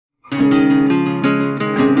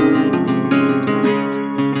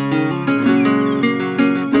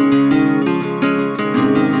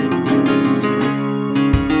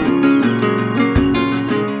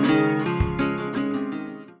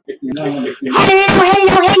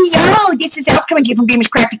Hello. This is Elf coming to you from Beamer's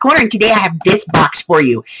Crafty Corner, and today I have this box for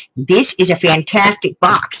you. This is a fantastic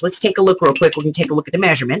box. Let's take a look real quick. We're going to take a look at the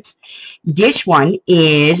measurements. This one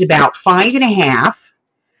is about 5.5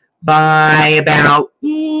 by about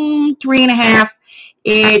 3.5.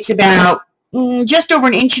 It's about just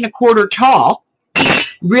over 1.25 inches tall.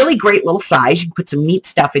 Really great little size. You can put some neat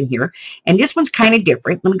stuff in here. And this one's kind of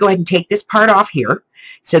different. Let me go ahead and take this part off here.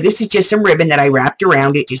 So this is just some ribbon that I wrapped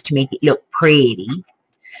around it just to make it look pretty.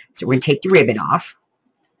 So we're going to take the ribbon off.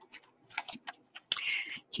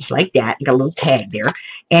 Just like that. Got a little tag there.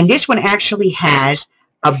 And this one actually has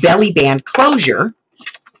a belly band closure.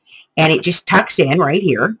 And it just tucks in right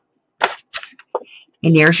here.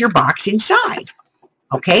 And there's your box inside.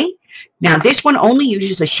 Okay? Now this one only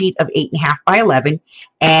uses a sheet of 8.5 by 11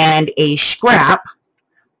 and a scrap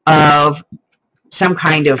of some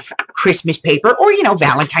kind of Christmas paper or, you know,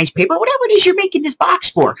 Valentine's paper, whatever it is you're making this box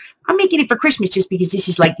for. I'm making it for Christmas just because this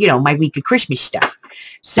is like, you know, my week of Christmas stuff.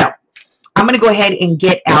 So I'm going to go ahead and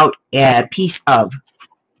get out a piece of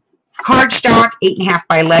cardstock, 8.5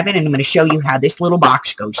 by 11, and I'm going to show you how this little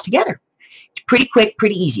box goes together. It's pretty quick,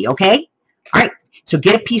 pretty easy, okay? All right, so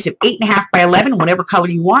get a piece of 8.5 by 11, whatever color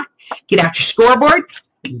you want. Get out your scoreboard.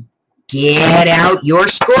 Get out your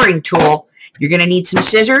scoring tool. You're going to need some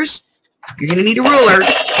scissors. You're going to need a ruler,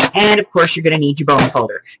 and of course you're going to need your bone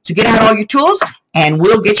folder. So get out all your tools and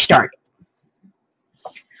we'll get started.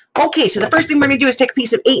 Okay, so the first thing we're going to do is take a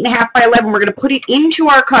piece of 8.5 by 11. We're going to put it into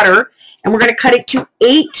our cutter and we're going to cut it to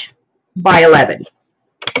 8 by 11.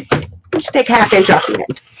 Just take ½ inch off the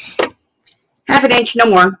end. Half an inch, no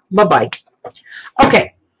more. Bye-bye.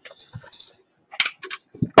 Okay.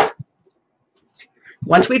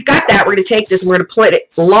 Once we've got that, we're going to take this and we're going to put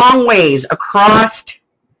it long ways across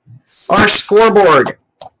our scoreboard.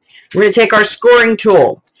 We're going to take our scoring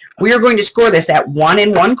tool. We are going to score this at 1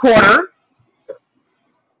 1/4.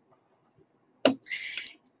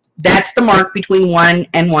 That's the mark between 1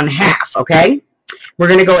 and 1/2, okay? We're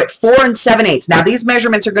going to go at 4 7/8. Now, these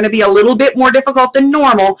measurements are going to be a little bit more difficult than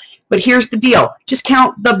normal, but here's the deal. Just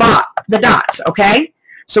count the dots, okay?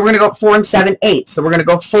 So we're going to go at 4 7/8. So we're going to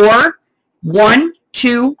go 4, 1,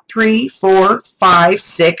 2, 3, 4, 5,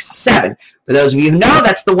 6, 7. For those of you who know,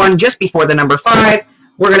 that's the one just before the number 5.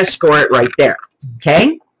 We're going to score it right there.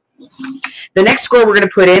 Okay? The next score we're going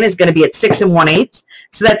to put in is going to be at 6 1/8.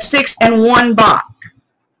 So that's 6 1 bob.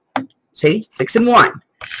 See? 6 1.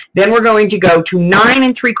 Then we're going to go to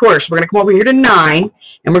 9 3/4. So we're going to come over here to 9,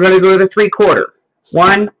 and we're going to go to the 3/4.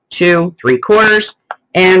 1, 2, 3/4,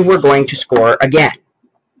 and we're going to score again.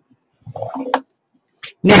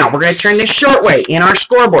 Now, we're going to turn this short way in our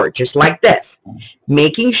scoreboard, just like this,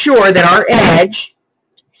 making sure that our edge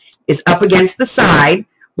is up against the side.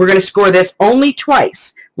 We're going to score this only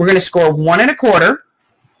twice. We're going to score 1 1/4,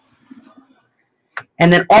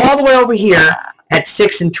 and then all the way over here at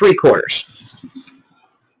 6 3/4.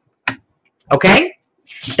 Okay?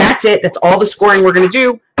 That's it. That's all the scoring we're going to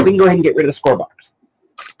do. We can go ahead and get rid of the score box.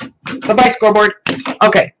 Bye-bye, scoreboard.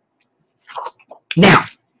 Okay. Now,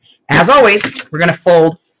 as always, we're going to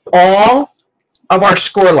fold all of our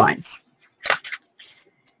score lines.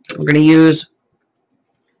 We're going to use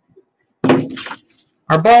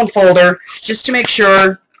our bone folder just to make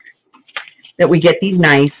sure that we get these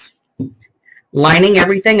nice, lining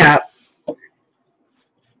everything up.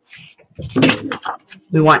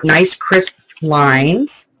 We want nice, crisp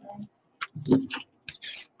lines.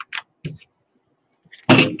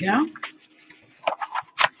 There we go.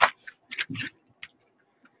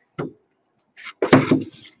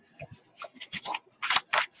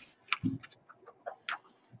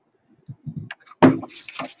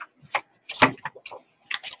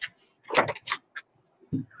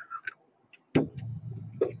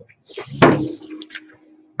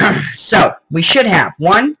 So we should have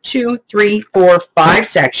 1, 2, 3, 4, 5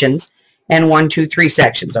 sections and 1, 2, 3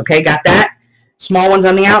 sections. Okay, got that? Small ones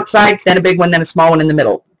on the outside, then a big one, then a small one in the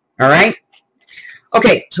middle. All right?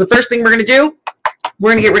 Okay, so the first thing we're going to do,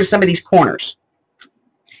 we're going to get rid of some of these corners.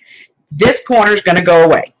 This corner is going to go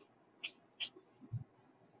away.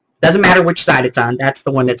 Doesn't matter which side it's on. That's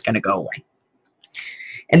the one that's going to go away.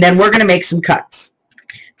 And then we're going to make some cuts.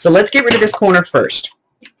 So let's get rid of this corner first.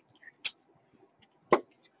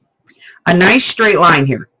 A nice straight line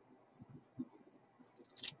here.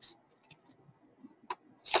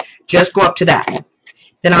 Just go up to that.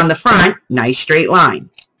 Then on the front, nice straight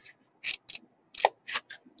line.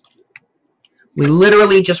 We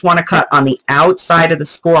literally just want to cut on the outside of the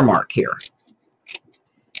score mark here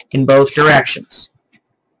in both directions.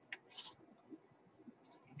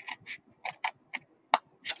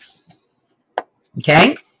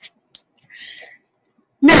 Okay?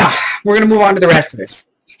 Now, We're going to move on to the rest of this.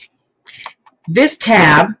 This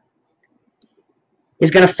tab is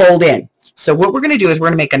going to fold in. So what we're going to do is we're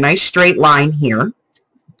going to make a nice straight line here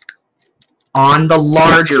on the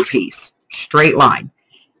larger piece. Straight line.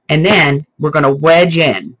 And then we're going to wedge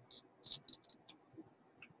in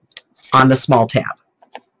on the small tab.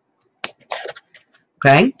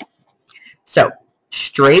 Okay? So,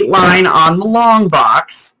 straight line on the long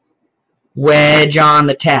box, wedge on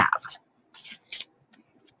the tab.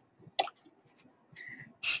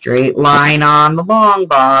 Straight line on the long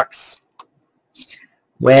box,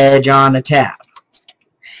 wedge on the tab.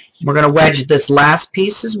 We're going to wedge this last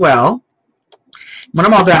piece as well. When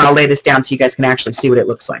I'm all done, I'll lay this down so you guys can actually see what it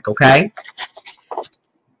looks like, okay?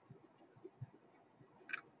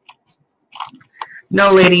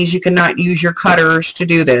 No, ladies, you cannot use your cutters to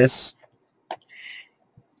do this.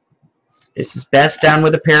 This is best done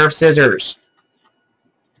with a pair of scissors.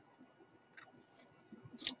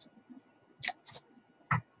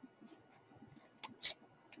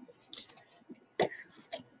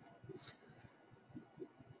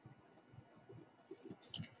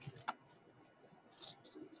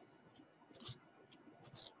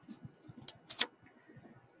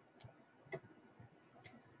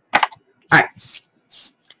 All right.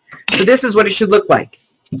 So this is what it should look like.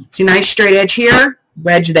 See, nice straight edge here,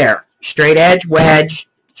 wedge there. Straight edge, wedge,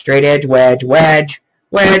 straight edge, wedge, wedge,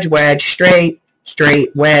 wedge, wedge, straight, straight,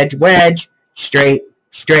 wedge, wedge, straight,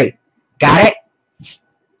 straight. Got it?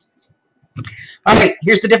 All right,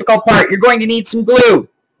 here's the difficult part. You're going to need some glue.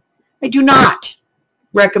 I do not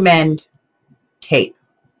recommend tape.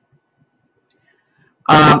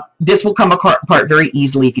 This will come apart very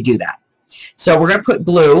easily if you do that. So we're going to put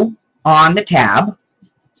glue on the tab.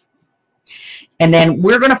 And then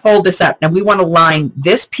we're going to fold this up. Now we want to line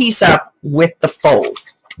this piece up with the fold.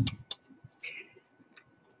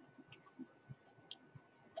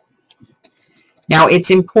 Now it's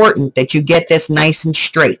important that you get this nice and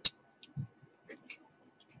straight.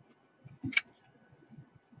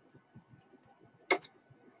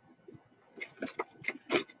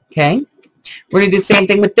 Okay? We're going to do the same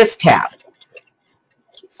thing with this tab.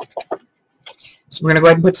 So we're going to go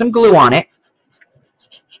ahead and put some glue on it.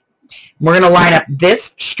 We're going to line up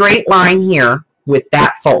this straight line here with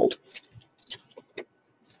that fold.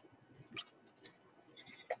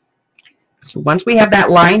 So once we have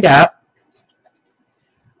that lined up,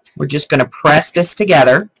 we're just going to press this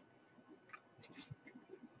together.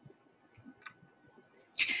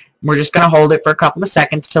 We're just going to hold it for a couple of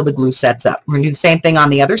seconds till the glue sets up. We're going to do the same thing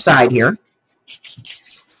on the other side here.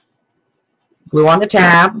 Glue on the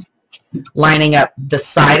tab, lining up the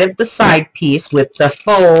side of the side piece with the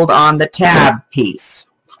fold on the tab piece.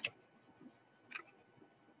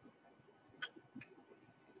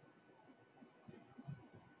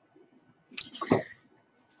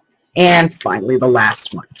 And finally, the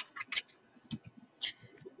last one.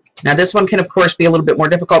 Now this one can, of course, be a little bit more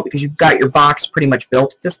difficult because you've got your box pretty much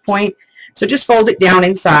built at this point. So just fold it down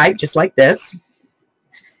inside, just like this,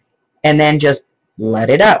 and then just let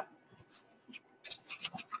it up.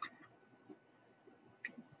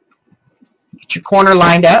 Get your corner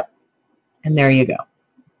lined up, and there you go.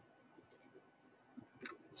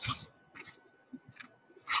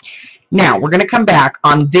 Now we're going to come back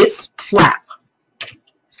on this flap,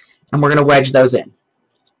 and we're going to wedge those in.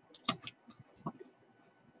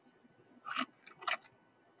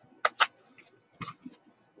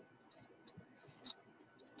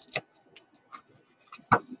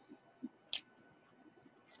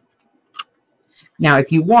 Now,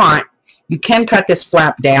 if you want, you can cut this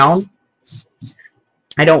flap down.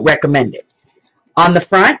 I don't recommend it. On the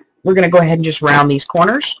front, we're going to go ahead and just round these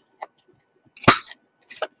corners.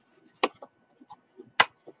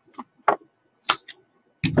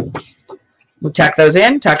 We'll tuck those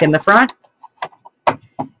in, tuck in the front,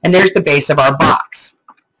 and there's the base of our box.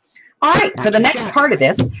 All right, for the next part of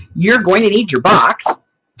this, you're going to need your box,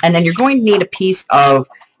 and then you're going to need a piece of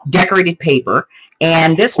decorated paper.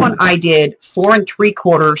 And this one I did 4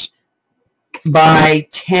 3/4 by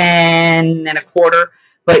 10 1/4,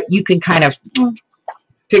 but you can kind of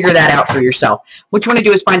figure that out for yourself. What you want to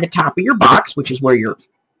do is find the top of your box, which is where your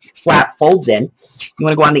flap folds in. You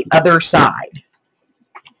want to go on the other side.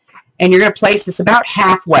 And you're going to place this about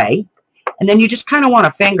halfway, and then you just kind of want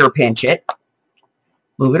to finger pinch it.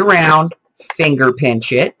 Move it around, finger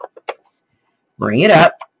pinch it, bring it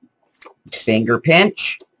up, finger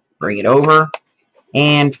pinch, bring it over,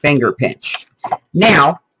 and finger pinch.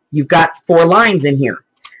 Now, you've got 4 lines in here.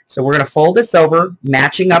 So we're going to fold this over,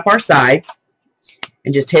 matching up our sides,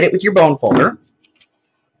 and just hit it with your bone folder.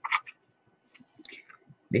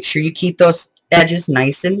 Make sure you keep those edges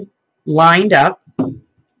nice and lined up.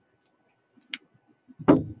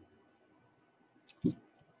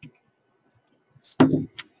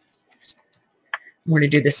 We're going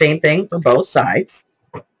to do the same thing for both sides.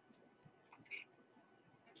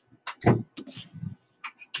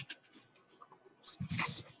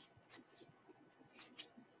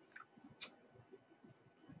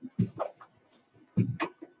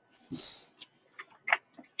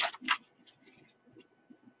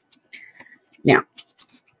 Now,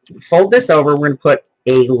 fold this over. We're going to put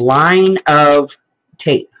a line of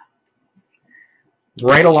tape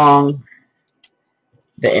right along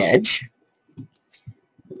the edge.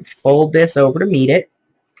 Fold this over to meet it.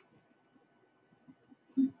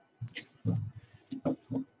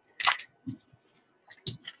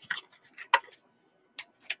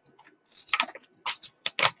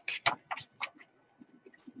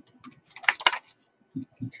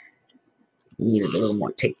 Needed a little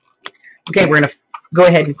more tape. Okay, we're going to go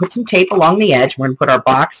ahead and put some tape along the edge. We're going to put our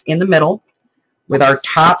box in the middle with our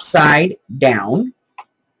top side down.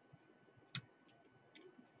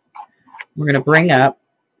 We're going to bring up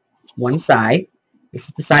one side. This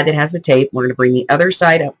is the side that has the tape. We're going to bring the other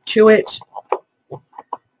side up to it.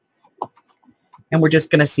 And we're just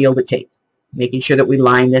going to seal the tape, making sure that we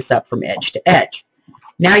line this up from edge to edge.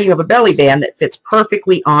 Now you have a belly band that fits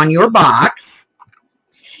perfectly on your box.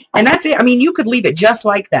 And that's it. I mean, you could leave it just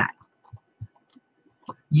like that.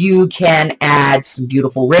 You can add some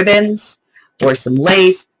beautiful ribbons or some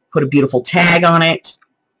lace, put a beautiful tag on it.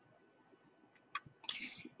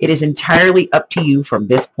 It is entirely up to you from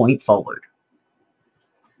this point forward.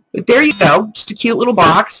 But there you go. Just a cute little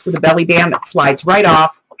box with a belly band that slides right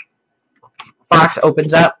off. Box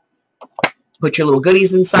opens up. Put your little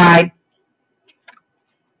goodies inside.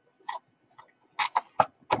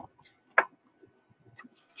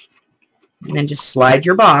 And then just slide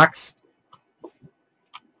your box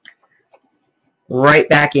right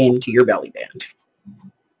back into your belly band.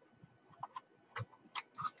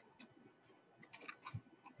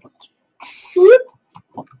 Whoop.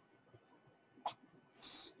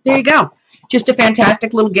 There you go. Just a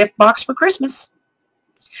fantastic little gift box for Christmas.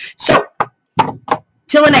 So,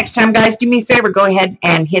 till the next time, guys, do me a favor. Go ahead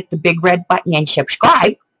and hit the big red button and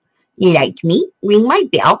subscribe. Like me, ring my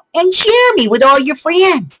bell, and share me with all your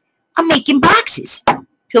friends. I'm making boxes.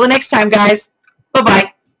 Till the next time, guys.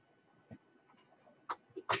 Bye-bye.